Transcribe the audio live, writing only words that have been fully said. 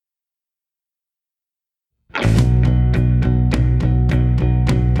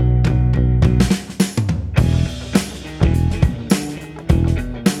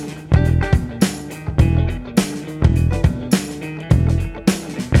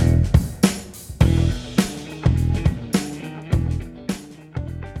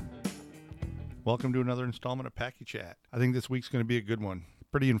Welcome to another installment of Packy Chat. I think this week's going to be a good one.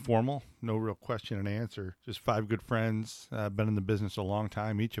 Pretty informal, no real question and answer. Just five good friends, been in the business a long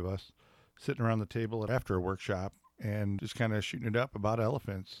time, each of us, sitting around the table after a workshop and just kind of shooting it up about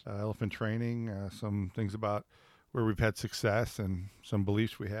elephants, elephant training, some things about where we've had success and some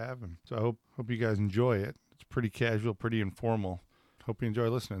beliefs we have. And so I hope you guys enjoy it. It's pretty casual, pretty informal. Hope you enjoy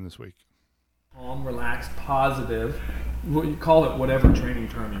listening this week. Calm, relaxed, positive. You call it whatever training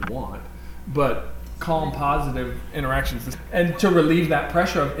term you want, but calm, positive interactions. And to relieve that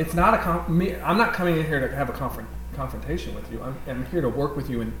pressure of it's not I'm not coming in here to have a confrontation with you. I'm here to work with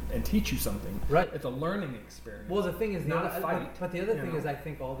you and teach you something. Right. It's a learning experience. Well, the thing is, not a fight. But the other thing is, I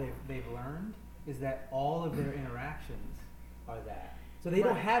think all they've learned is that all of their interactions are that. So they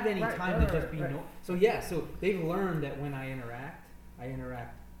don't have any time to just be. So they've learned that when I interact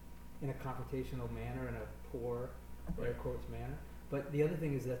in a confrontational manner, in a poor, air quotes manner. But the other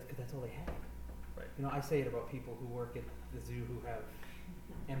thing is that because that's all they have. Right. You know, I say it about people who work at the zoo who have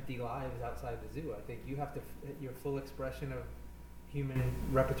empty lives outside the zoo. I think you have to your full expression of human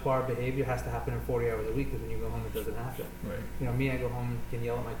repertoire behavior has to happen in 40 hours a week, because when you go home it doesn't happen. Right. You know, me, I go home, can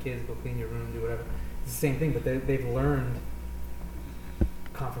yell at my kids, go clean your room, do whatever. It's the same thing, but they've learned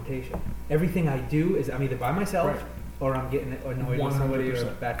confrontation. Everything I do is I'm either by myself or I'm getting annoyed with somebody or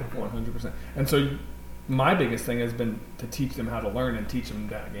back and forth. 100%. And so my biggest thing has been to teach them how to learn and teach them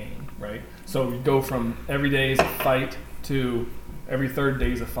that game, right? So we go from every day is a fight to every third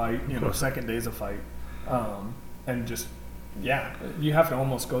day is a fight, second day is a fight. And just, you have to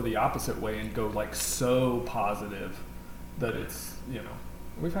almost go the opposite way and go like so positive that it's,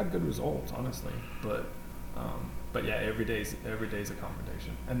 we've had good results, honestly. But every day's a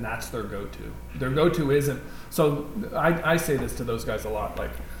confrontation, and that's their go-to. Their go-to isn't. So I say this to those guys a lot.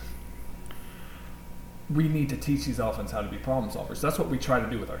 Like, we need to teach these elephants how to be problem solvers. That's what we try to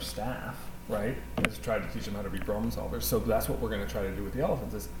do with our staff, right? Is try to teach them how to be problem solvers. So that's what we're going to try to do with the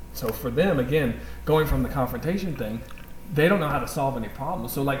elephants. So for them, again, going from the confrontation thing, they don't know how to solve any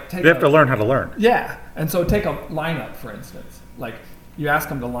problems. So like, They have to learn how to learn. Yeah, and so take a lineup, for instance. Like, you ask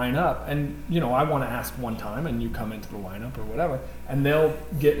them to line up, and I want to ask one time, and you come into the lineup or whatever, and they'll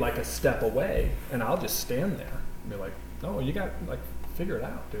get like a step away, and I'll just stand there and be like, no, you got figure it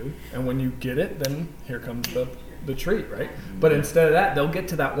out, dude. And when you get it, then here comes the treat, right? But instead of that, they'll get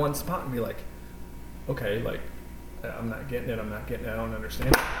to that one spot and be like, okay, like, I'm not getting it, I don't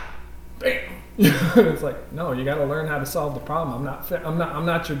understand it. Bam! It's like, no, you got to learn how to solve the problem. I'm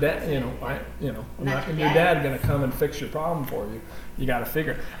not your dad. I'm not your dad going to come and fix your problem for you. You got to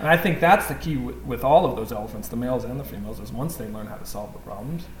figure. And I think that's the key with all of those elephants, the males and the females, is once they learn how to solve the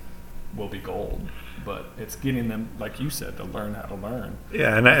problems, we'll be gold. But it's getting them, like you said, to learn how to learn.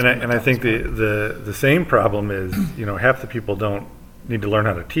 Yeah, and I think the same problem is, half the people don't need to learn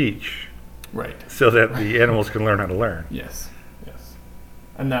how to teach, right? So that the animals can learn how to learn. Yes.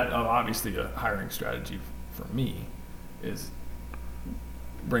 And that obviously a hiring strategy for me is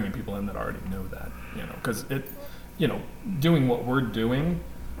bringing people in that already know that, because doing what we're doing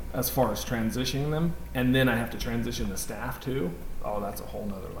as far as transitioning them, and then I have to transition the staff too. Oh, that's a whole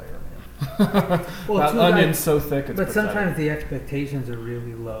nother layer, man. Well, that onion's so thick. It's but pathetic. Sometimes the expectations are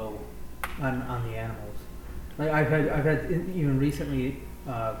really low on the animals. Like I've had even recently,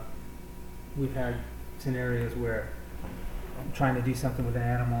 we've had scenarios where I'm trying to do something with an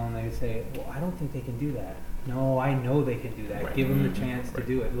animal, and they say, well, I don't think they can do that. No, I know they can do that. Right. Give them the chance to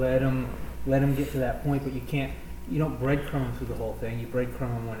do it. Let them get to that point, but you don't breadcrumb them through the whole thing. You breadcrumb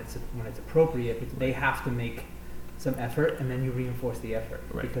them when it's appropriate, but they have to make some effort, and then you reinforce the effort.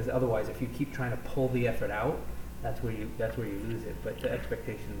 Right. Because otherwise, if you keep trying to pull the effort out, that's where you lose it. But the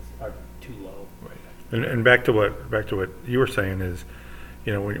expectations are too low. Right. And back to what you were saying is,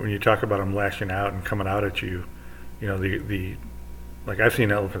 when you talk about them lashing out and coming out at you, the like I've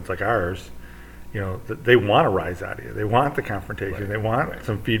seen elephants like ours, they want to rise out of you. They want the confrontation. Right. They want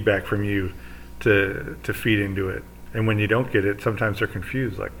some feedback from you to feed into it. And when you don't get it, sometimes they're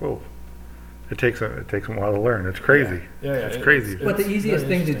confused. Like, whoa, it takes them a while to learn. It's crazy. Yeah, it's crazy. But the easiest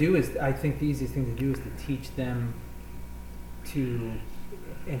thing to do is to teach them to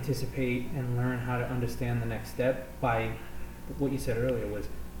anticipate and learn how to understand the next step by what you said earlier was,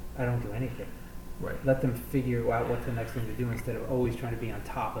 I don't do anything. Right. Let them figure out what's the next thing to do instead of always trying to be on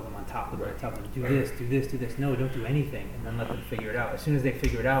top of them. Do this, do this, do this. No, don't do anything, and then let them figure it out. As soon as they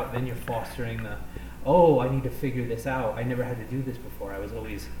figure it out, then you're fostering I need to figure this out. I never had to do this before. I was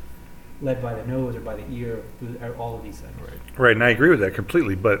always led by the nose or by the ear, all of these things. Right, and I agree with that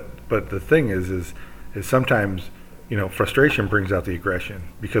completely. But the thing is sometimes frustration brings out the aggression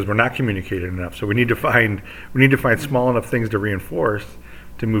because we're not communicating enough. So we need to find small enough things to reinforce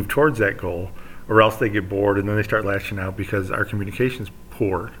to move towards that goal. or else they get bored and then they start lashing out because our communication's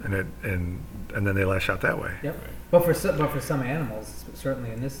poor, and then they lash out that way. Yep. But for some animals,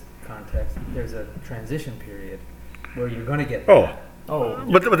 certainly in this context, there's a transition period where you're going to get Oh,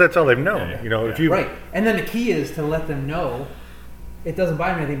 that. but that's all they've known. Yeah, yeah. You know, if Yeah. you Right. And then the key is to let them know it doesn't buy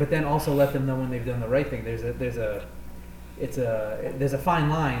them anything, but then also let them know when they've done the right thing. There's a fine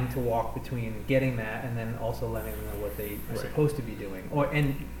line to walk between getting that and then also letting them know what they are Right. supposed to be doing,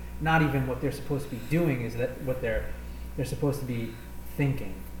 and not even what they're supposed to be doing is that what they're supposed to be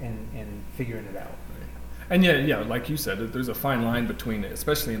thinking and figuring it out. And yeah, like you said, there's a fine line between it,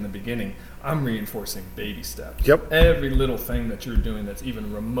 especially in the beginning. I'm reinforcing baby steps. Yep. Every little thing that you're doing that's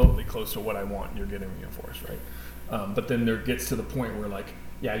even remotely close to what I want, you're getting reinforced, right? But then there gets to the point where, like,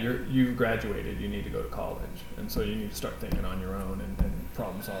 yeah, you graduated, you need to go to college, and so you need to start thinking on your own and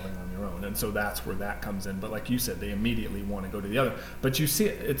problem solving on your own, and so that's where that comes in. But like you said, they immediately want to go to the other. But you see,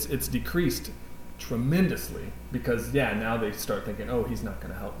 it's decreased tremendously because now they start thinking, oh, he's not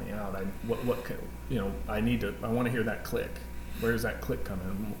going to help me out. What can, I want to hear that click. Where's that click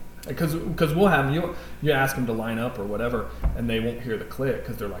coming? Because we'll have you ask them to line up or whatever, and they won't hear the click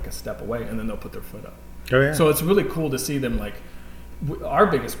because they're like a step away, and then they'll put their foot up. Oh yeah. So it's really cool to see them. Like, our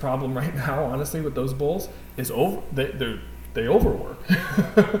biggest problem right now, honestly, with those bulls is they overwork.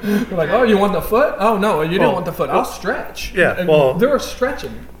 They're like, oh, you want the foot? Oh no, you don't want the foot. I'll stretch. Yeah, and well- they're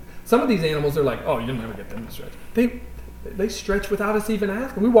stretching. Some of these animals are like, oh, you'll never get them to stretch. They stretch without us even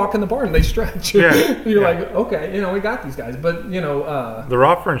asking. We walk in the barn and they stretch. Yeah, You're yeah. like, okay, we got these guys, but They're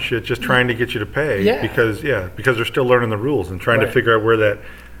offering shit just trying to get you to pay because they're still learning the rules and trying to Right. figure out where that,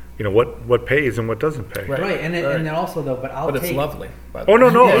 what pays and what doesn't pay. Right. Right, and then also though, but but it's take. lovely. By the Oh no,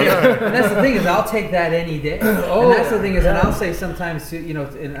 way. no. And that's the thing is, I'll take that any day. Oh, and that's the thing is, and yeah. I'll say sometimes,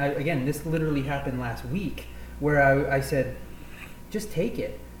 and again, this literally happened last week, where I said, just take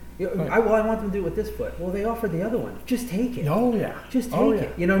it. Right. I want them to do it with this foot. Well, they offered the other one. Just take it. Oh yeah. Just take Oh, yeah.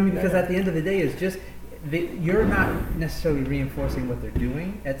 it. You know what I mean? Because Yeah. at the end of the day, it's just you're not necessarily reinforcing what they're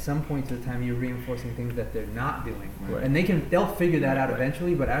doing. At some points of the time, you're reinforcing things that they're not doing, Right. and they'll figure that out Right.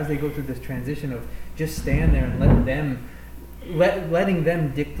 eventually. But as they go through this transition of just stand there and letting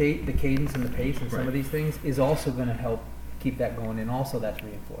them dictate the cadence and the pace and some Right. of these things is also going to help keep that going, and also that's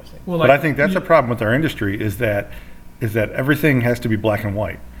reinforcing. Well, But I think that's a problem with our industry is that everything has to be black and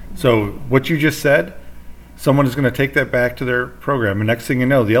white. So what you just said, someone is going to take that back to their program, and next thing you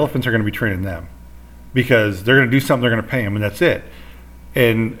know, the elephants are going to be training them because they're going to do something. They're going to pay them, and that's it.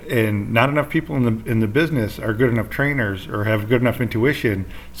 And not enough people in the business are good enough trainers or have good enough intuition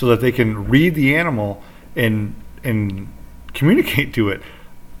so that they can read the animal and communicate to it.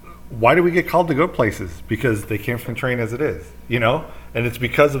 Why do we get called to go places? Because they can't train as it is, and it's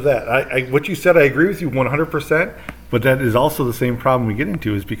because of that. What you said, I agree with you 100%. But that is also the same problem we get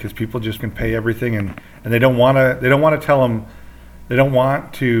into is because people just can pay everything and they don't want to tell them, they don't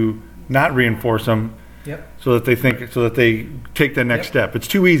want to not reinforce them. Yep. So that they take the next step. It's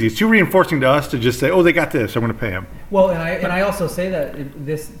too easy. It's too reinforcing to us to just say, oh, they got this, I'm going to pay them. Well, and I also say that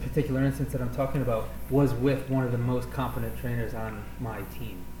this particular instance that I'm talking about was with one of the most competent trainers on my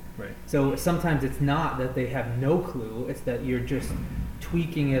team. Right. So sometimes it's not that they have no clue; it's that you're just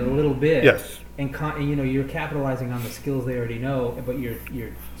tweaking it a little bit. Yes. And you're capitalizing on the skills they already know, but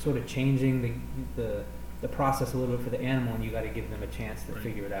you're sort of changing the process a little bit for the animal, and you got to give them a chance to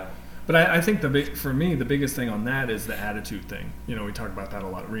figure it out. But I think for me, the biggest thing on that is the attitude thing. We talk about that a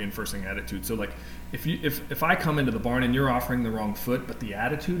lot, reinforcing attitude. So like, if I come into the barn and you're offering the wrong foot, but the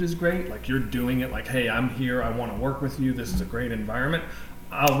attitude is great, like you're doing it like, hey, I'm here, I want to work with you, this is a great environment,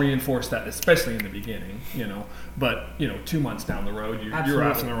 I'll reinforce that, especially in the beginning, But 2 months down the road, you're Absolutely.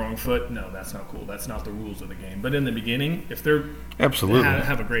 offering the wrong foot. No, that's not cool. That's not the rules of the game. But in the beginning, if they're Absolutely.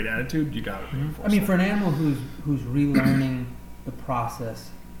 have a great attitude, you got to reinforce. I mean, that. for an animal who's relearning the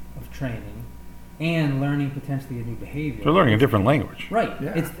process of training and learning potentially a new behavior, They're learning a different language. right?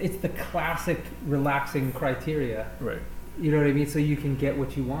 Yeah. It's the classic relaxing criteria. Right. You know what I mean? So you can get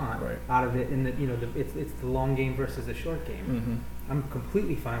what you want Right. out of it, and it's the long game versus the short game. Mm-hmm. I'm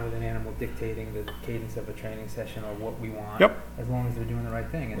completely fine with an animal dictating the cadence of a training session or what we want, Yep. as long as they're doing the right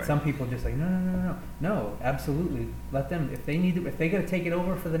thing. And Right. some people are just like, no, absolutely, let them. If they need to, if they got to take it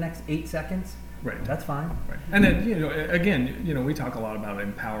over for the next 8 seconds, Right. that's fine. Right. And then, again, we talk a lot about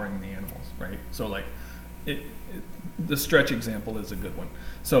empowering the animals, right? So like the stretch example is a good one.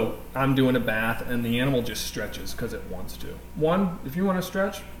 So I'm doing a bath and the animal just stretches because it wants to. One, if you want to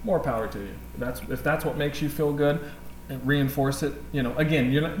stretch, more power to you. If that's what makes you feel good, and reinforce it.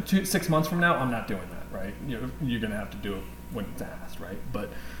 Again, you're not 6 months from now, I'm not doing that, right? You're going to have to do it when it's asked, right? But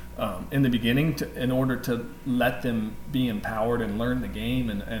in the beginning, in order to let them be empowered and learn the game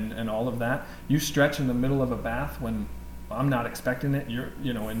and all of that, you stretch in the middle of a bath when I'm not expecting it,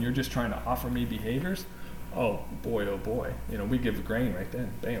 and you're just trying to offer me behaviors. Oh boy, we give the grain right then.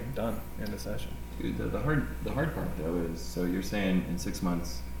 Bam, done, end of session. Dude, the hard part though is, so you're saying in 6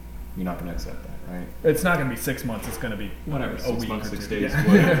 months you're not going to accept that, right? It's not going to be 6 months. It's going to be Whatever, a 6 week months, or 6 two. days,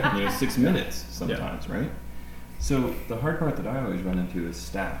 Yeah. whatever, 6 minutes sometimes, right? So the hard part that I always run into is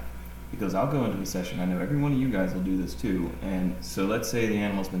staff, because I'll go into the session, I know every one of you guys will do this too, and so let's say the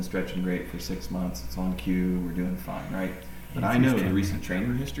animal's been stretching great for 6 months, it's on cue, we're doing fine, right? But I know the recent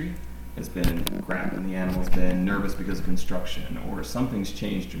training history has been crap, and the animal's been nervous because of construction, or something's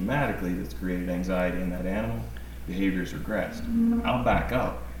changed dramatically that's created anxiety in that animal, behavior's regressed. I'll back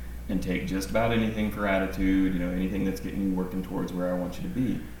up and take just about anything for attitude, anything that's getting you working towards where I want you to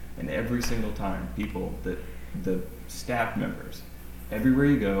be. And every single time, the staff members, everywhere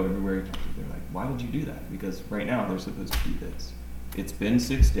you go, everywhere you talk to, they're like, why did you do that? Because right now they're supposed to do this. It's been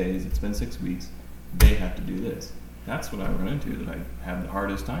 6 days, it's been 6 weeks, they have to do this. That's what I run into that I have the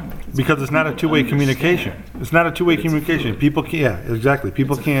hardest time with. Because it's not a two-way communication. It's not a two-way communication. People can't, yeah, exactly.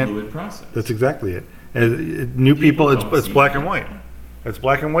 People It's a can't, fluid process. that's exactly it. New people, don't it's see black it. and white. It's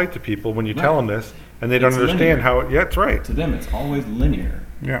black and white to people when you tell Right. them this, and they don't It's understand linear. yeah, that's right. To them, it's always linear.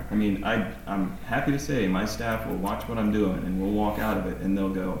 Yeah. I mean, I'm happy to say my staff will watch what I'm doing, and we'll walk out of it, and they'll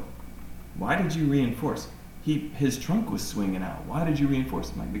go, why did you reinforce? His trunk was swinging out. Why did you reinforce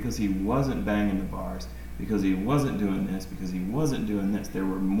him? Like, because he wasn't banging the bars, because he wasn't doing this, because he wasn't doing this. There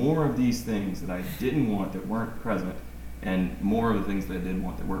were more of these things that I didn't want that weren't present, and more of the things that I did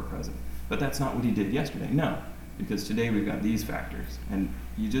want that were present. But that's not what he did yesterday. No, because today we've got these factors, and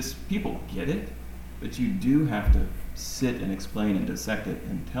people get it, but you do have to sit and explain and dissect it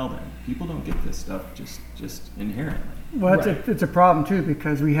and tell them. People don't get this stuff just inherently. Well, Right. it's a problem too,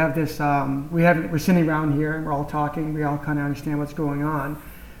 because we have this, we're sitting around here and we're all talking, we all kind of understand what's going on,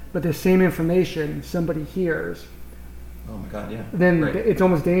 but the same information somebody hears, Oh my God, yeah. then Right. it's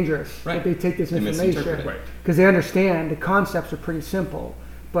almost dangerous. Right. Like they take this They misinterpret information, it. Right. because they understand the concepts are pretty simple,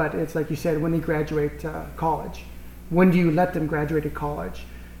 but it's like you said, when they graduate college, when do you let them graduate to college?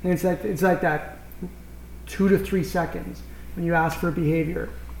 And it's like that 2 to 3 seconds when you ask for a behavior,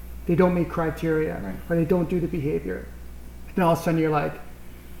 they don't meet criteria, Right. or they don't do the behavior. Then all of a sudden you're like,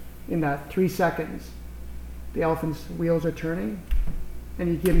 in that 3 seconds, the elephant's wheels are turning, and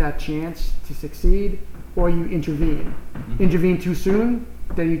you give them that chance to succeed, or you intervene. Mhm. Intervene too soon,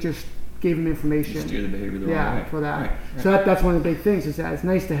 then you just gave them You information. steer the behavior the wrong Yeah, way. for that. Right, right. So that's one of the big things, is that it's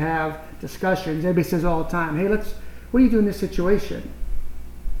nice to have discussions. Everybody says all the time, hey, what do you do in this situation?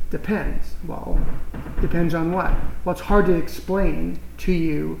 Depends. Well, depends on what? Well, it's hard to explain to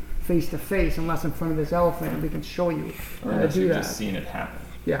you face to face unless in front of this elephant and we can show you Or how to unless do you've that. just seen it happen.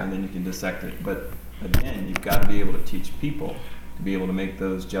 Yeah. And then you can dissect it. But again, you've got to be able to teach people to be able to make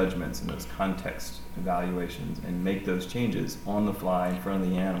those judgments and those context evaluations and make those changes on the fly in front of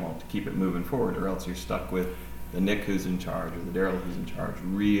the animal to keep it moving forward, or else you're stuck with the Nick who's in charge or the Daryl who's in charge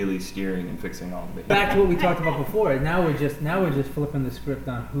really steering and fixing all the behavior. Back to what we talked about before. Now we're just flipping the script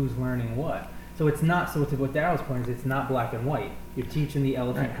on who's learning what. So it's not, so to what Daryl's point is, it's not black and white. You're teaching the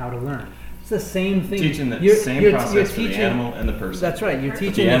elephant Right. how to learn. It's the same thing. Teaching the You're- same you're process for the teaching- animal and the person. That's right. You're The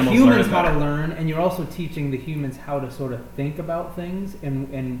teaching the animals humans learn how to better. learn, and you're also teaching the humans how to sort of think about things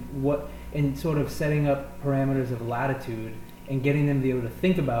and sort of setting up parameters of latitude and getting them to be able to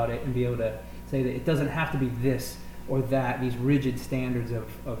think about it and be able to say that it doesn't have to be this or that, these rigid standards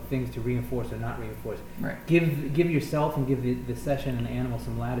of things to reinforce or not reinforce. Right. Give yourself and give the session and animal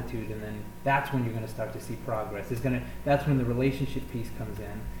some latitude, and then that's when you're going to start to see progress. That's when the relationship piece comes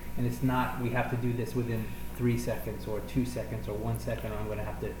in, and it's not we have to do this within 3 seconds or 2 seconds or 1 second, or I'm going to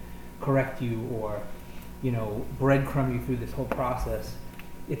have to correct you or breadcrumb you through this whole process.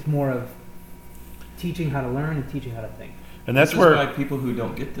 It's more of teaching how to learn and teaching how to think. And that's this where is why people who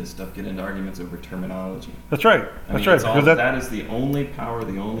don't get this stuff get into arguments over terminology. that's right. I That's mean, right. it's all, Because that is the only power,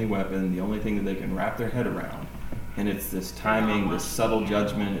 the only weapon, the only thing that they can wrap their head around. And it's this timing, this subtle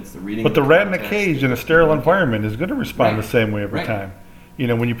judgment, it's the reading. but of the rat in a context, cage in a it's sterile the- environment is going to respond Right. the same way every Right. time.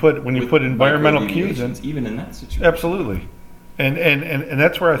 When you put with environmental micro cues in, deviations, even in that situation. absolutely. And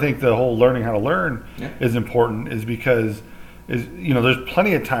that's where I think the whole learning how to learn Yeah. is important, is because there's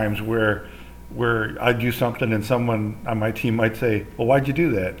plenty of times where I do something and someone on my team might say, well, why'd you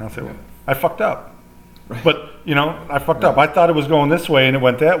do that? And I'll say, well, I fucked up. Right. But I fucked up. I thought it was going this way and it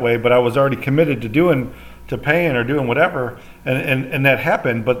went that way, but I was already committed to paying or doing whatever, and that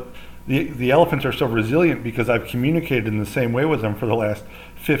happened. But the elephants are so resilient because I've communicated in the same way with them for the last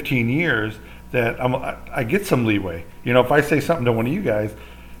 15 years that I get some leeway. You know, if I say something to one of you guys,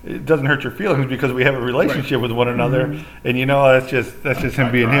 it doesn't hurt your feelings because we have a relationship with one another, and you know that's just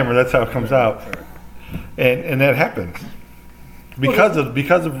him being him, or that's how it comes out, and that happens because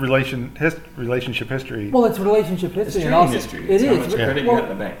of relationship history. Well, it's relationship history, It's and training also history. it It's how is. much credit you Well,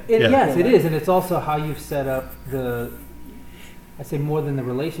 got in the bank. Yes, it is, and it's also how you've set up the. I say more than the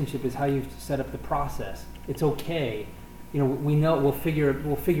relationship is how you've set up the process. It's okay, you know. We know we'll figure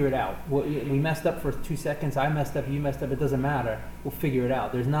it out. We messed up for 2 seconds. I messed up. You messed up. It doesn't matter. We'll figure it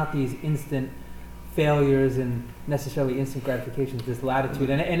out. There's not these instant failures and necessarily instant gratifications. This latitude,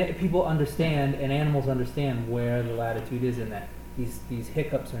 and people understand, and animals understand where the latitude is in that. These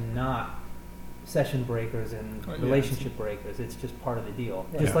hiccups are not session breakers and Oh, yeah. relationship breakers. It's just part of the deal.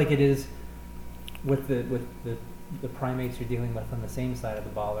 Just Yeah. like it is with the primates you're dealing with on the same side of the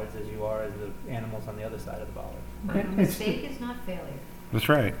bollards as you are as the animals on the other side of the bollard. A It's- mistake is not failure. That's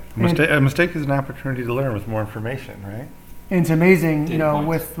right. A mistake is an opportunity to learn with more information, right? And it's amazing, you Data know,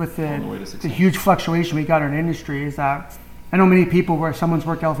 points with on the way to the success. huge fluctuation we got in our industry is that I know many people where someone's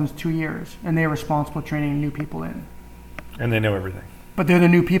worked elephants 2 years and they're responsible for training new people in. And they know everything. But they're the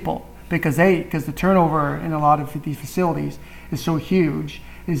new people because the turnover in a lot of these facilities is so huge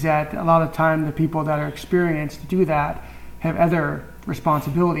is that a lot of time the people that are experienced to do that have other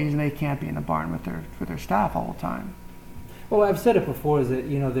responsibilities and they can't be in the barn with their staff all the time. Well, I've said it before is that,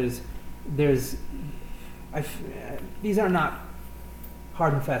 you know, these are not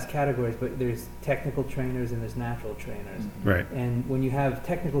hard and fast categories, but there's technical trainers and there's natural trainers. Right. And when you have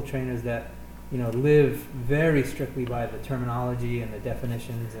technical trainers that, you know, live very strictly by the terminology and the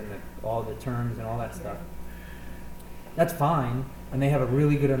definitions and all the terms and all that stuff, that's fine, and they have a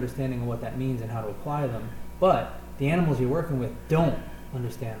really good understanding of what that means and how to apply them. But the animals you're working with don't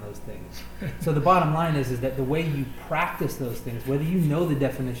understand those things. So the bottom line is that the way you practice those things, whether you know the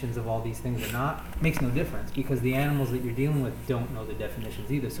definitions of all these things or not, makes no difference because the animals that you're dealing with don't know the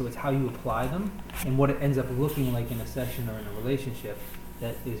definitions either. So it's how you apply them and what it ends up looking like in a session or in a relationship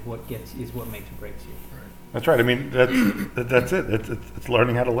that is what makes or breaks you. That's right. I mean, that's it. It's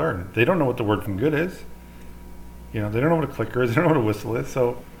learning how to learn. They don't know what the word from good is. You know, they don't know what a clicker is. They don't know what a whistle is.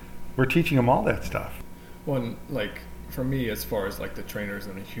 So we're teaching them all that stuff. One, like, for me, as far as like the trainers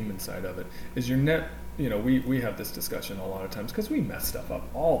and the human side of it, is you know, we have this discussion a lot of times because we mess stuff up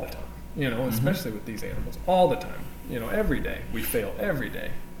all the time, you know, especially with these animals all the time, you know, every day. We fail every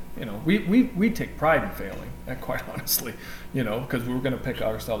day. You know, we take pride in failing, quite honestly, you know, because we're going to pick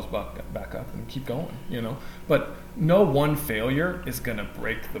ourselves back up and keep going, you know. But no one failure is going to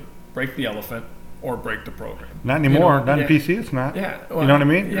break the elephant or break the program. Not anymore. You know? Not Yeah. in PC. It's not. Yeah. You know what I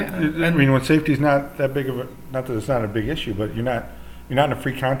mean? Yeah. I mean, when safety's not that big of a, not that it's not a big issue, but you're not in a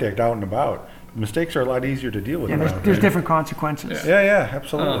free contact out and about. Mistakes are a lot easier to deal with. Yeah, now, there's right? different consequences. Yeah,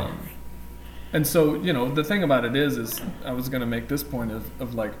 absolutely. And so, you know, the thing about it is I was going to make this point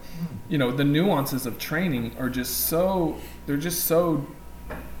of like, you know, the nuances of training are just so,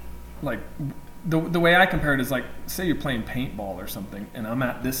 like, the way I compare it is like, say you're playing paintball or something, and I'm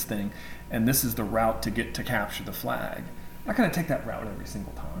at this thing, and this is the route to get to capture the flag. I'm not going to take that route every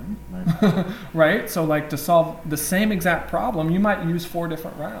single time, right? So, like, to solve the same exact problem, you might use 4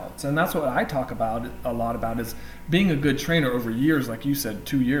 different routes, and that's what I talk about a lot about is being a good trainer over years. Like you said,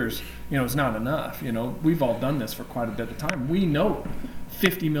 2 years, you know, is not enough. You know, we've all done this for quite a bit of time. We know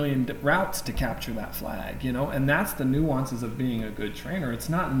 50 million routes to capture that flag, you know, and that's the nuances of being a good trainer. It's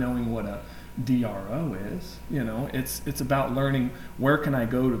not knowing what a DRO is, you know, it's about learning where can I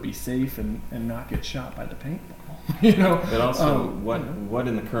go to be safe and not get shot by the paintball, you know. But also, you know. what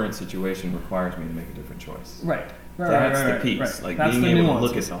in the current situation requires me to make a different choice? Right. That's the right, piece. right. Like That's being the able to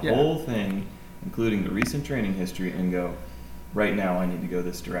look at nuances. the Yeah. whole thing, including the recent training history, and go, right now I need to go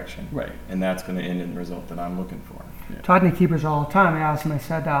this direction. Right. And that's going to end in the result that I'm looking for. Talking to keepers all the time, I asked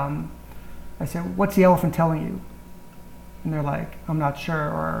them, I said, what's the elephant telling you? And they're like, I'm not sure,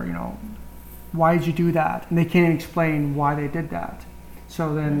 or, you know, why did you do that? And they can't even explain why they did that.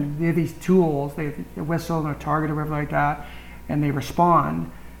 So then they have these tools, they whistle or target or whatever like that, and they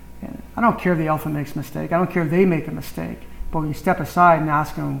respond. And I don't care if the elephant makes a mistake. I don't care if they make a mistake. But when you step aside and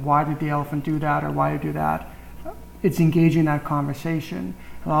ask them, why did the elephant do that or why did you do that? It's engaging that conversation.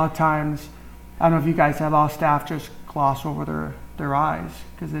 A lot of times, I don't know if you guys have, a lot of staff just gloss over their eyes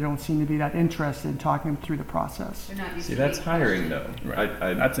because they don't seem to be that interested in talking them through the process. They're not used See, to that's being hiring, though. Right.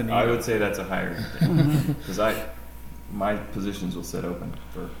 That's an I ego. would say that's a hiring thing. Because my positions will sit open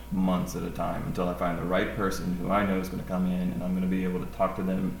for months at a time until I find the right person who I know is going to come in, and I'm going to be able to talk to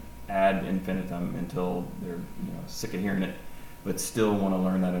them ad infinitum until they're sick of hearing it, but still want to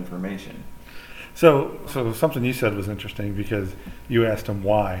learn that information. So something you said was interesting because you asked them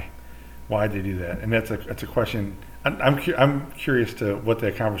why why they do that, and that's a question. I'm curious to what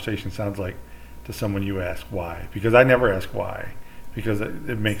that conversation sounds like to someone you ask why, because I never ask why, because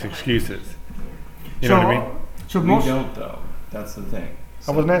it makes excuses. You know what I mean? So We most don't though. That's the thing.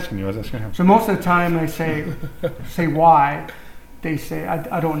 I wasn't asking you. I was asking him. so most of the time they say why, they say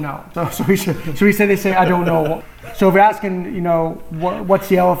I don't know. So we say they say I don't know. So if we're asking, you know, what's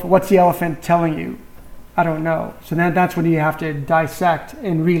the elephant telling you? I don't know. So then that's when you have to dissect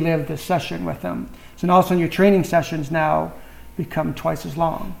and relive the session with them. So now all of a sudden your training sessions now become twice as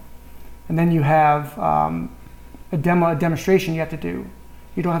long. And then you have a demonstration you have to do.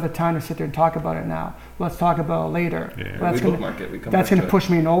 You don't have the time to sit there and talk about it now. Let's talk about it later. Yeah. Well, We that's bookmark it. We come that's back going to to it. push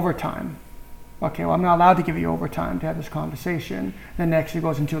me in overtime. Okay, well, I'm not allowed to give you overtime to have this conversation. Then next it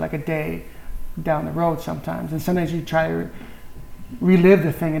goes into like a day down the road sometimes. And sometimes you try to relive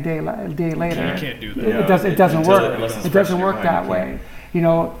the thing a day later. You can't do that. It doesn't until work. unless it's It fresh in doesn't your work mind, that you way. You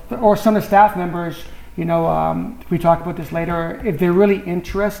know, or some of the staff members, you know, we talk about this later. If they're really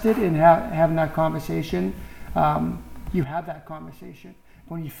interested in having that conversation, you have that conversation.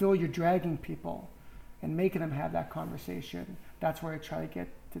 When you feel you're dragging people and making them have that conversation, that's where I try to get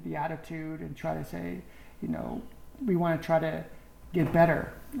to the attitude and try to say, you know, we want to try to get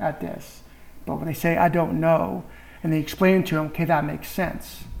better at this. But when they say, I don't know, and they explain to them, okay, that makes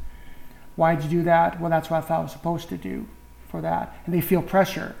sense. Why'd you do that? Well, that's what I thought I was supposed to do for that. And they feel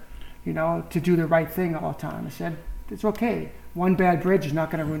pressure, you know, to do the right thing all the time. I said, it's okay. One bad bridge is not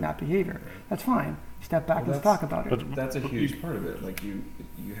going to ruin that behavior. That's fine. Step back, Well, let's talk about it. But That's a huge part of it. Like you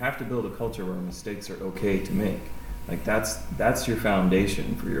have to build a culture where mistakes are okay to make. Like that's your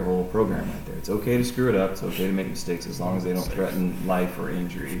foundation for your whole program right there. It's okay to screw it up. It's okay to make mistakes as long as they don't threaten life or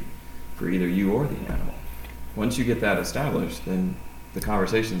injury for either you or the animal. Once you get that established, then the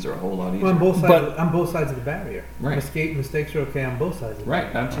conversations are a whole lot easier. Well, But- on both sides of the barrier. Right. Mistakes are okay on both sides of the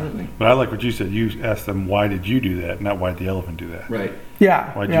Right, barrier. absolutely. But I like what you said. You asked them, why did you do that? Not why did the elephant do that? Right.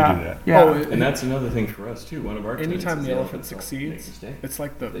 Yeah. Why'd you yeah, do that? Yeah. Oh, And that's another thing for us too. One of our tenets anytime is the elephant elephants don't succeeds, make mistakes. it's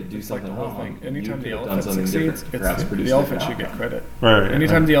like the They do it's like the something whole wrong. thing. You Anytime could the have done elephant something succeeds, different, perhaps it's produce the elephant different should get outcome. credit. Right.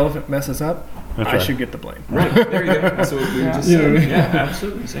 Anytime the elephant messes up, That's I right. should get the blame. Right, there you go. That's what we were just You know what I saying. mean? Yeah,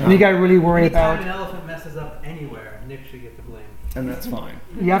 absolutely. Same. And you got to really worry about. Anytime an elephant messes up anywhere, Nick should get the blame. And that's fine.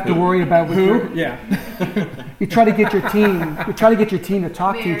 You have to worry about with your, Yeah. you try to get your team. You try to get your team to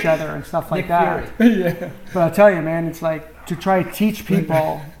talk to each other and stuff like Nick that. Fury. Yeah. But I'll tell you, man, it's like to try to teach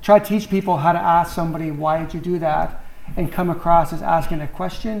people how to ask somebody why did you do that, and come across as asking a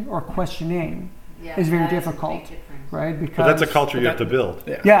question or questioning, is very that difficult. a big difference. right? Because But that's a culture you have to build.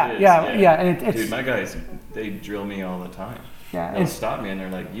 Yeah, It is, yeah, and it's Dude, my guys, they drill me all the time. yeah, They'll it's stop me and they're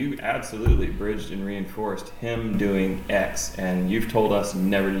like, you absolutely bridged and reinforced him doing X, and you've told us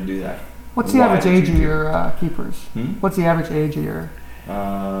never to do that. what's the Why average did you age of do your keepers? Hmm? What's the average age of your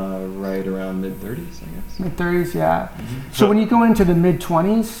Right around mid-30s, I guess. mid-30s? Yeah. Mm-hmm. So when you go into the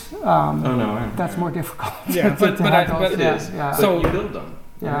mid-20s, Oh, no. that's more difficult. Yeah, to but have I- those, but It yeah, is. yeah. But So- you build them.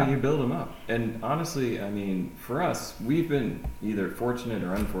 Yeah. You build them up. And honestly, I mean, for us, we've been either fortunate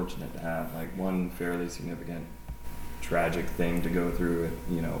or unfortunate to have like one fairly significant tragic thing to go through,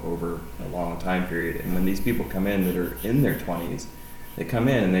 over a long time period. And when these people come in that are in their 20s, they come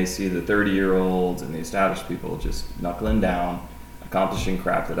in and they see the 30-year-olds and the established people just knuckling down, accomplishing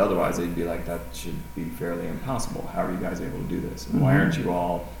crap that otherwise they'd be like, that should be fairly impossible. How are you guys able to do this? And why aren't you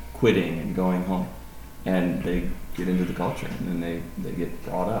all quitting and going home? And they get into the culture, and then they get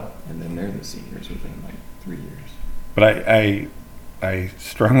brought up, and then they're the seniors within like 3 years. But I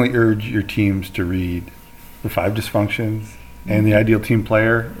strongly urge your teams to read The 5 Dysfunctions and The Ideal Team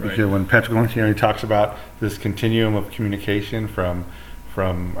Player, Right. because when Patrick Lencioni talks about this continuum of communication from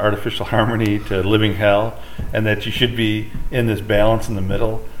artificial harmony to living hell, and that you should be in this balance in the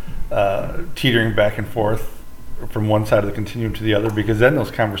middle, teetering back and forth from one side of the continuum to the other, because then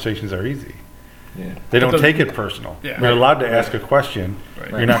those conversations are easy. Yeah. They But don't the- take it personal. Yeah. You're allowed to ask a question. Right.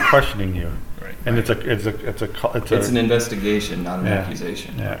 You're not questioning you, Right. and it's It's an investigation, not an Yeah.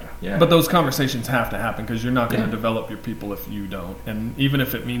 accusation. yeah. Yeah. But those conversations have to happen because you're not going to Yeah. develop your people if you don't. And even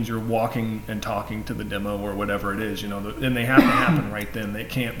if it means you're walking and talking to the demo or whatever it is, and they have to happen right then. They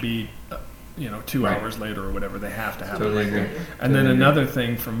can't be, 2 Right. hours later or whatever. They have to happen Totally right agree. then. And then Totally agree. another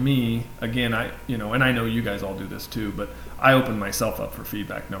thing for me, again, and I know you guys all do this too, but I open myself up for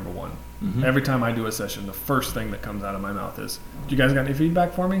feedback, number one. Mhm. Every time I do a session, the first thing that comes out of my mouth is, "Do you guys got any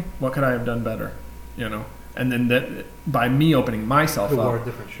feedback for me? What could I have done better?" And then that by me opening myself Who wore up, a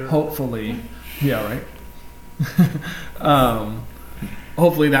different shirt. hopefully, yeah, right.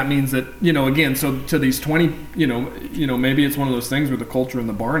 Hopefully that means that again. So to these 20, maybe it's one of those things where the culture in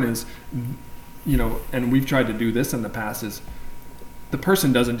the barn is, and we've tried to do this in the past is the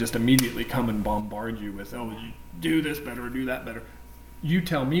person doesn't just immediately come and bombard you with, oh, you do this better or do that better. You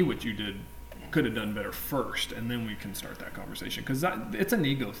tell me what you could have done better first, and then we can start that conversation. Because it's an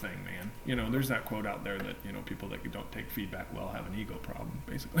ego thing, man. You know, there's that quote out there that, you know, people that don't take feedback well have an ego problem,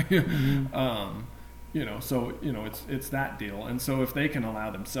 basically. You know, so, you know, it's that deal. And so if they can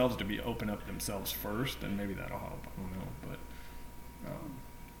allow themselves to open up themselves first, then maybe that'll help. I don't know, but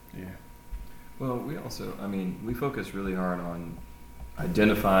yeah. Well, we focus really hard on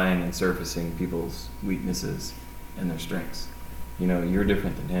identifying and surfacing people's weaknesses and their strengths. You know, you're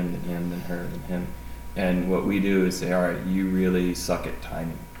different than him, than her, than him. And what we do is say, all right, you really suck at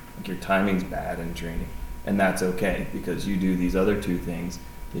timing. Like, your timing's bad in training. And that's okay, because you do these other two things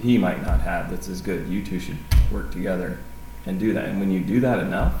that he might not have that's as good. You two should work together and do that. And when you do that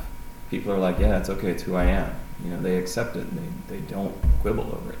enough, people are like, yeah, it's okay, it's who I am. You know, they accept it, and they don't quibble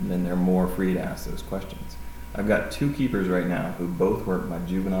over it. And then they're more free to ask those questions. I've got 2 keepers right now who both work my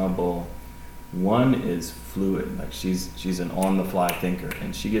juvenile bull. One is fluid, like she's an on-the-fly thinker,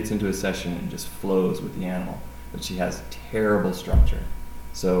 and she gets into a session and just flows with the animal, but she has terrible structure.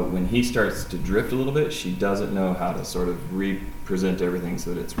 So when he starts to drift a little bit, she doesn't know how to sort of represent everything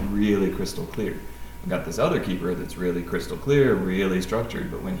so that it's really crystal clear. I've got this other keeper that's really crystal clear, really structured,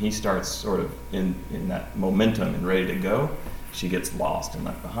 but when he starts sort of in that momentum and ready to go, she gets lost and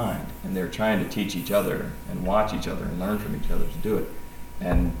left behind. And they're trying to teach each other and watch each other and learn from each other to do it.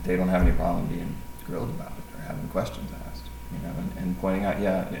 And they don't have any problem being grilled about it or having questions asked, you know, and pointing out,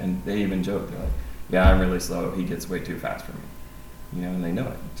 yeah, and they even joke, they're like, yeah, I'm really slow, he gets way too fast for me, you know, and they know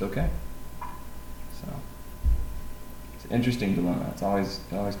it, it's okay. So, it's an interesting dilemma. It always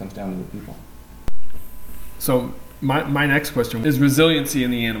comes down to the people. So my next question is resiliency in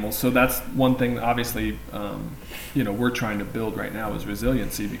the animals. So that's one thing that obviously, you know, we're trying to build right now is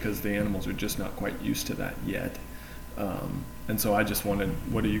resiliency, because the animals are just not quite used to that yet. And so I just wanted,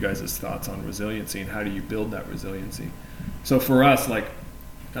 what are you guys' thoughts on resiliency, and how do you build that resiliency? So for us, like,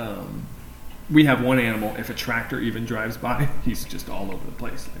 we have one animal, if a tractor even drives by, he's just all over the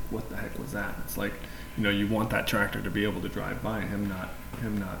place. Like, what the heck was that? It's like, you know, you want that tractor to be able to drive by, him not,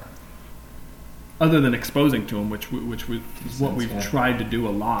 other than exposing to him, which is what we've tried to do a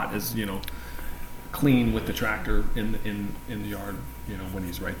lot, is, you know, clean with the tractor in the yard, you know, when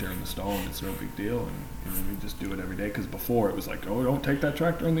he's right there in the stall, and it's no big deal, and you know, we just do it every day. Because before it was like, oh, don't take that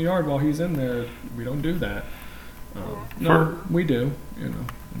tractor in the yard while he's in there. We don't do that. No, we do. You know.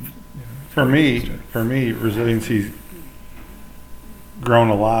 For me, resiliency's grown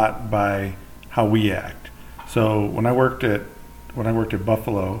a lot by how we act. So when I worked at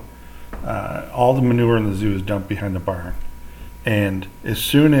Buffalo, all the manure in the zoo is dumped behind the barn, and as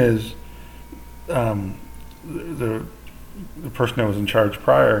soon as the person that was in charge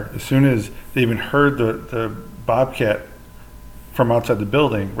prior, as soon as they even heard the bobcat from outside the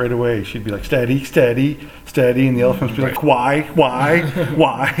building, right away she'd be like, steady, steady, steady, and the elephants would be like, why?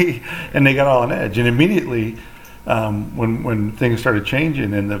 And they got all on edge. And immediately, when things started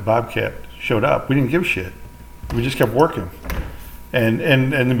changing and the bobcat showed up, we didn't give a shit. We just kept working. And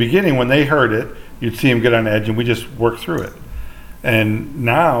in the beginning, when they heard it, you'd see them get on edge, and we just worked through it. And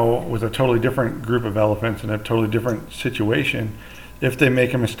now, with a totally different group of elephants and a totally different situation, if they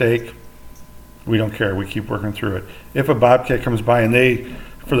make a mistake, we don't care. We keep working through it. If a bobcat comes by and they,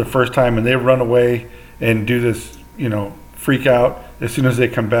 for the first time, and they run away and do this, you know, freak out, as soon as they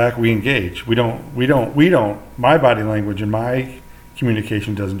come back, we engage. We don't. My body language and my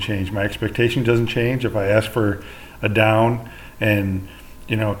communication doesn't change. My expectation doesn't change. If I ask for a down and,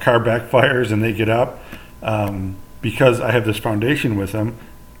 you know, a car backfires and they get up, because I have this foundation with them,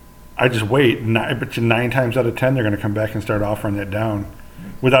 I just wait. But 9 times out of 10, they're going to come back and start offering that down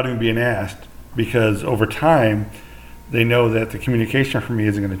without even being asked, because over time, they know that the communication for me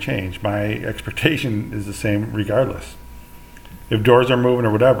isn't going to change. My expectation is the same regardless. If doors are moving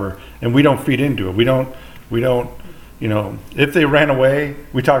or whatever, and we don't feed into it. We don't, you know, if they ran away,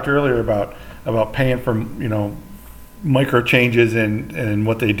 we talked earlier about paying for, you know, micro changes in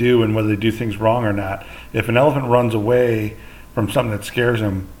what they do and whether they do things wrong or not. If an elephant runs away from something that scares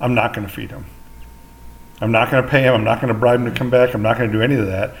him, I'm not going to feed him. I'm not going to pay him. I'm not going to bribe him to come back. I'm not going to do any of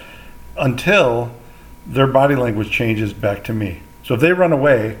that until their body language changes back to me. So if they run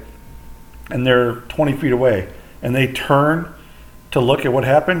away and they're 20 feet away and they turn to look at what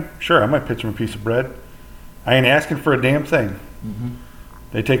happened, sure, I might pitch them a piece of bread. I ain't asking for a damn thing. Mm-hmm.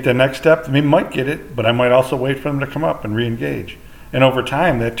 They take the next step, they might get it, but I might also wait for them to come up and re-engage. And over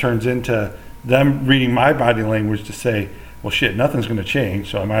time, that turns into them reading my body language to say, well, shit, nothing's going to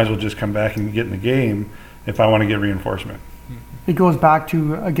change, so I might as well just come back and get in the game if I want to get reinforcement. It goes back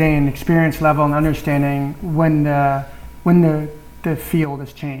to, again, experience level and understanding when the the field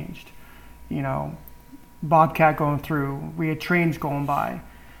has changed. You know, bobcat going through, we had trains going by,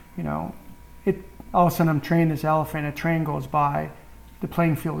 you know, all of a sudden I'm training this elephant, a train goes by, the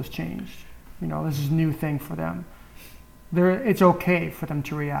playing field has changed. You know, this is a new thing for them. It's okay for them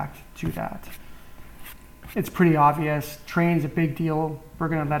to react to that. It's pretty obvious. Train's a big deal. We're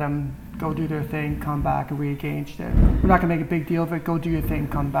going to let them go do their thing, come back, and re-engage it. We're not going to make a big deal of it. Go do your thing,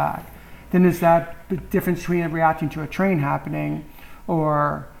 come back. Then there's that big difference between reacting to a train happening,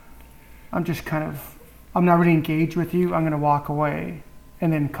 or I'm not really engaged with you. I'm going to walk away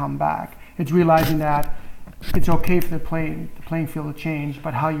and then come back. It's realizing that it's okay for the playing field to change,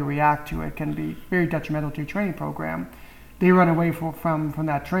 but how you react to it can be very detrimental to your training program. They run away from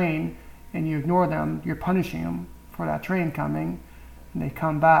that train, and you ignore them. You're punishing them for that train coming, and they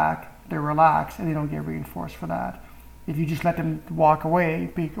come back, they're relaxed, and they don't get reinforced for that. If you just let them walk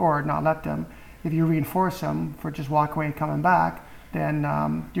away, or not let them, if you reinforce them for just walk away and coming back,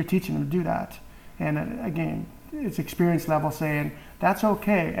 then you're teaching them to do that. And again, it's experience level saying, that's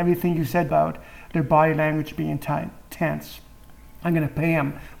okay. Everything you said about their body language being tense, I'm going to pay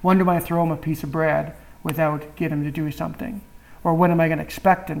them. When do I throw them a piece of bread without getting them to do something? Or when am I going to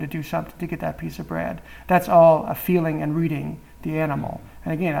expect them to do something to get that piece of bread? That's all a feeling and reading the animal.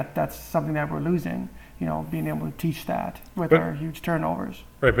 And again, that's something that we're losing, you know, being able to teach that with our huge turnovers.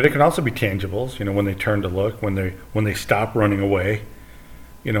 Right, but it can also be tangibles, you know, when they turn to look, when they stop running away.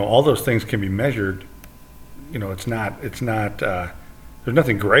 You know, all those things can be measured. You know, it's not there's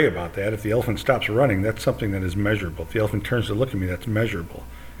nothing gray about that. If the elephant stops running, that's something that is measurable. If the elephant turns to look at me, that's measurable.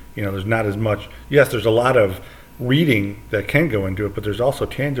 You know, there's not as much, yes, there's a lot of reading that can go into it, but there's also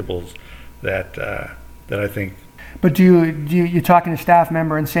tangibles that I think. But you're talking to a staff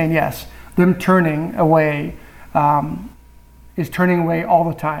member and saying, yes, them turning away is turning away all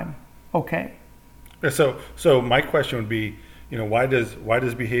the time. Okay. So my question would be, you know, why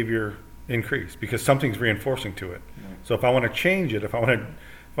does behavior increase? Because something's reinforcing to it. Right. So if I want to change it, if I want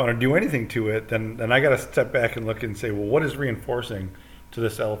to do anything to it, then I got to step back and look and say, well, what is reinforcing to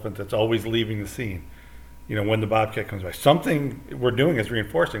this elephant that's always leaving the scene? You know, when the bobcat comes by, something we're doing is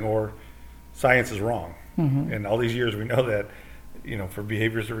reinforcing, or science is wrong. Mm-hmm. And all these years we know that, you know, for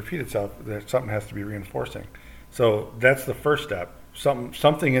behaviors to repeat itself, that something has to be reinforcing. So that's the first step.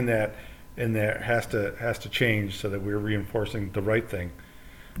 Something in there has to change so that we're reinforcing the right thing.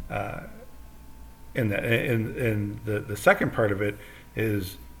 And the second part of it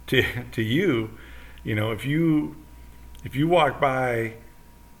is to you know, if you walk by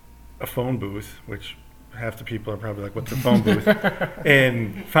a phone booth, which half the people are probably like, what's a phone booth?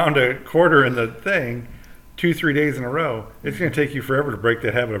 And found a quarter in the thing 2-3 days in a row, it's going to take you forever to break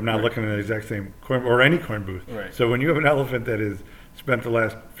that habit of not looking at the exact same coin or any coin booth. Right. So when you have an elephant that has spent the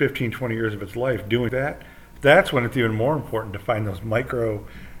last 15-20 years of its life doing that, that's when it's even more important to find those micro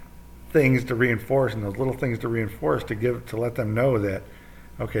things to reinforce and those little things to reinforce to let them know that,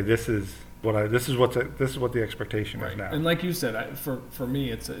 okay, this is what the expectation is now. And like you said, for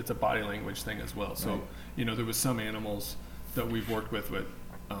me, it's a body language thing as well. So you know, there was some animals that we've worked with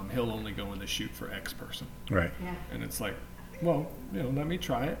he'll only go in the chute for X person. Right. Yeah. And it's like, well, you know, let me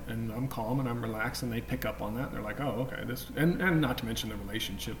try it, and I'm calm and I'm relaxed, and they pick up on that. And they're like, oh, okay, this, and not to mention the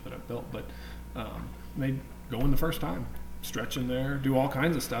relationship that I've built, but they go in the first time, stretch in there, do all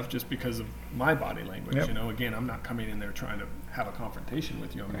kinds of stuff just because of my body language. Yep. You know, again, I'm not coming in there trying to have a confrontation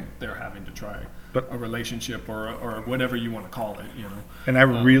with you. They're having to try a relationship or whatever you want to call it, you know. And I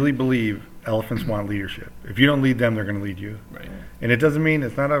really believe elephants want leadership. If you don't lead them, they're going to lead you. Right. And it doesn't mean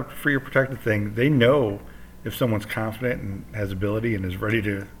it's not a free or protected thing. They know if someone's confident and has ability and is ready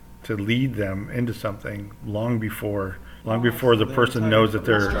to lead them into something long before the person knows that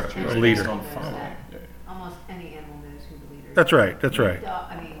they're a leader. Almost any animal knows who the leader is. That's right.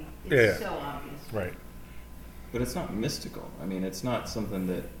 I mean, it's so obvious. Right. But it's not mystical. I mean, it's not something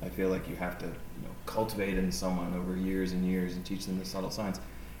that I feel like you have to, you know, cultivate in someone over years and years and teach them the subtle science.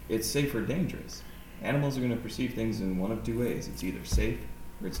 It's safe or dangerous. Animals are going to perceive things in one of two ways. It's either safe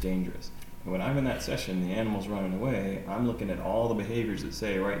or it's dangerous. And when I'm in that session, the animal's running away, I'm looking at all the behaviors that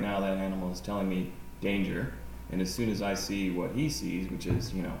say, right now that animal is telling me danger. And as soon as I see what he sees, which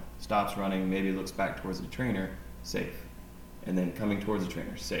is, you know, stops running, maybe looks back towards the trainer, safe. And then coming towards the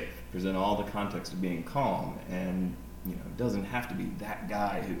trainer, safe. Present all the context of being calm, and, you know, it doesn't have to be that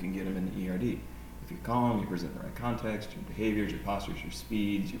guy who can get him in the ERD. If you're calm, you present the right context, your behaviors, your postures, your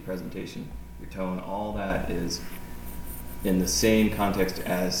speeds, your presentation, your tone, all that is in the same context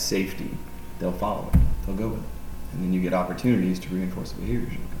as safety. They'll follow it. They'll go with it. And then you get opportunities to reinforce the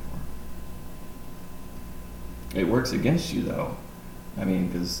behaviors you're looking for. It works against you, though. I mean,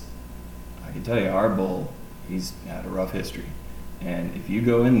 because I can tell you, our bull, he's had a rough history. And if you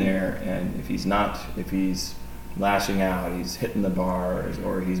go in there and if he's lashing out, he's hitting the bars,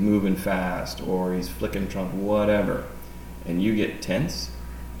 or he's moving fast, or he's flicking trunk, whatever, and you get tense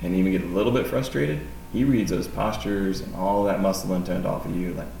and even get a little bit frustrated, he reads those postures and all that muscle intent off of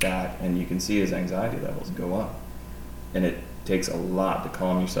you like that, and you can see his anxiety levels go up. And it takes a lot to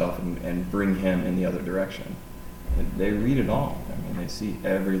calm yourself and bring him in the other direction. And they read it all. I mean, they see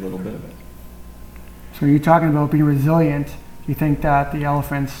every little bit of it. So you're talking about being resilient. You think that the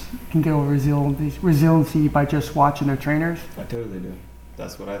elephants can get over resiliency by just watching their trainers? I totally do.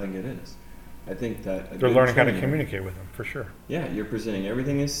 That's what I think it is. I think that They're learning how to communicate with them, for sure. Yeah, you're presenting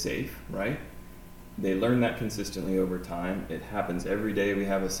everything is safe, right? They learn that consistently over time. It happens every day we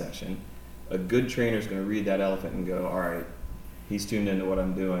have a session. A good trainer is going to read that elephant and go, all right, he's tuned into what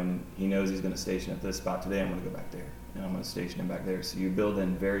I'm doing. He knows he's going to station at this spot today. I'm going to go back there, and I'm going to station him back there. So you build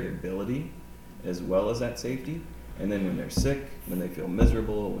in variability as well as that safety. And then when they're sick, when they feel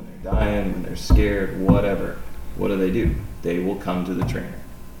miserable, when they're dying, when they're scared, whatever, what do? They will come to the trainer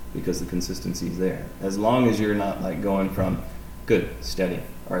because the consistency is there. As long as you're not like going from good, steady,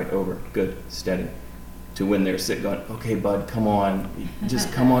 all right, over, good, steady, to when they're sick going, okay, bud, come on,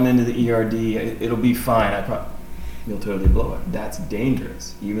 just come on into the ERD, it'll be fine. You'll totally blow it. That's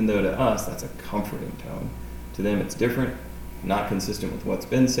dangerous. Even though to us, that's a comforting tone. To them, it's different. Not consistent with what's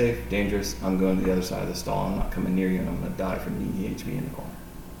been safe, dangerous. I'm going to the other side of the stall. I'm not coming near you, and I'm going to die from the EHB in the corner.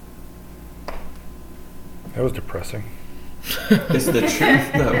 That was depressing. It's the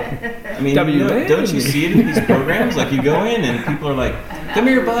truth, though. I mean, don't you see it in these programs? Like, you go in, and people are like, come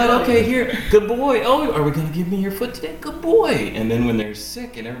here, bud. Okay, here. Good boy. Oh, are we going to give me your foot today? Good boy. And then when they're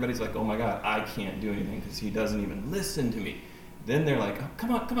sick, and everybody's like, oh, my God, I can't do anything because he doesn't even listen to me. Then they're like, oh, come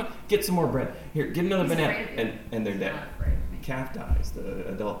on, get some more bread. Here, get another banana. And they're dead. Calf dies, the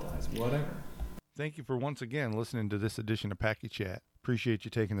adult dies, whatever. Thank you for once again listening to this edition of Packy Chat. Appreciate you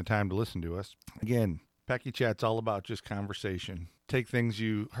taking the time to listen to us. Again, Packy Chat's all about just conversation. Take things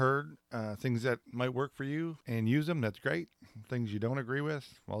you heard, things that might work for you, and use them. That's great. Things you don't agree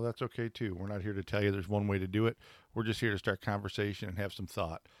with, well, that's okay too. We're not here to tell you there's one way to do it. We're just here to start conversation and have some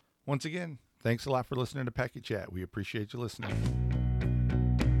thought. Once again, thanks a lot for listening to Packy Chat. We appreciate you listening.